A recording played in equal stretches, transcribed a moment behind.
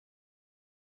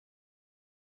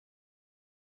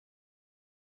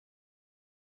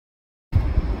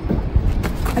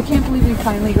believe we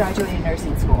finally graduated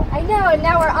nursing school. I know, and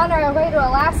now we're on our way to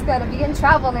Alaska to begin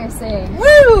travel nursing.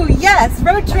 Woo! Yes,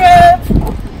 road trip!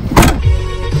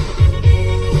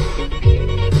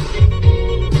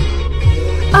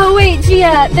 Oh wait,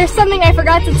 Gia, there's something I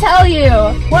forgot to tell you.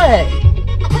 What?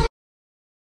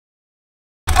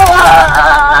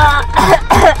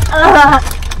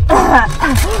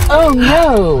 Oh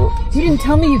no! You didn't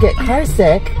tell me you get car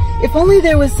sick. If only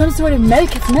there was some sort of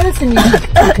medicine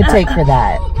you could take for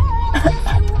that.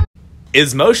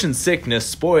 Is motion sickness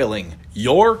spoiling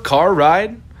your car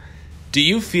ride? Do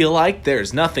you feel like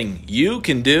there's nothing you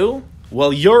can do?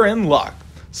 Well, you're in luck.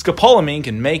 Scopolamine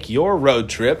can make your road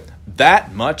trip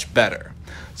that much better.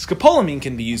 Scopolamine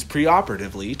can be used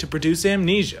preoperatively to produce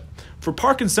amnesia, for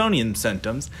Parkinsonian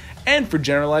symptoms, and for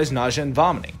generalized nausea and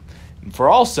vomiting. And for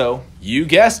also, you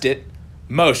guessed it,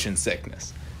 motion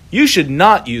sickness. You should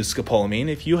not use scopolamine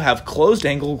if you have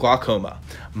closed-angle glaucoma,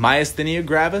 myasthenia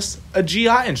gravis, a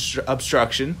GI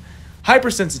obstruction,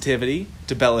 hypersensitivity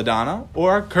to belladonna,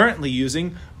 or are currently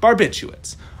using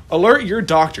barbiturates. Alert your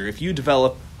doctor if you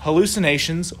develop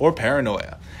hallucinations or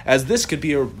paranoia, as this could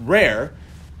be a rare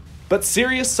but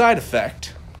serious side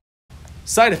effect.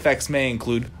 Side effects may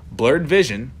include blurred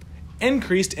vision,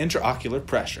 increased intraocular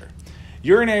pressure,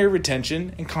 urinary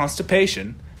retention and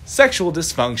constipation, sexual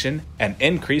dysfunction, and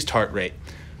increased heart rate.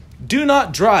 Do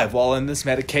not drive while on this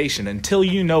medication until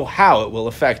you know how it will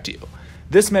affect you.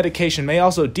 This medication may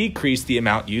also decrease the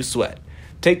amount you sweat.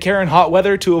 Take care in hot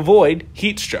weather to avoid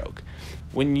heat stroke.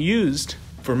 When used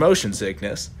for motion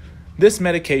sickness, this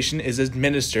medication is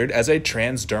administered as a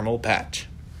transdermal patch.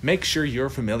 Make sure you're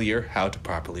familiar how to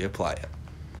properly apply it.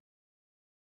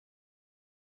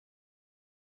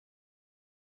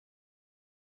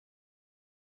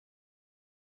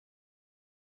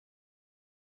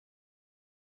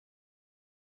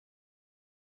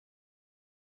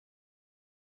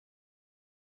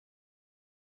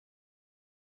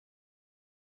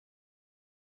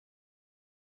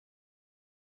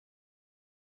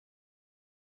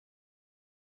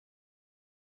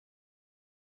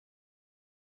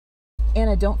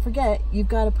 Anna, don't forget, you've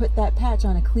got to put that patch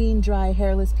on a clean, dry,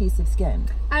 hairless piece of skin.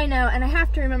 I know, and I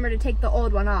have to remember to take the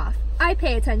old one off. I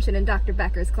pay attention in Dr.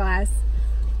 Becker's class.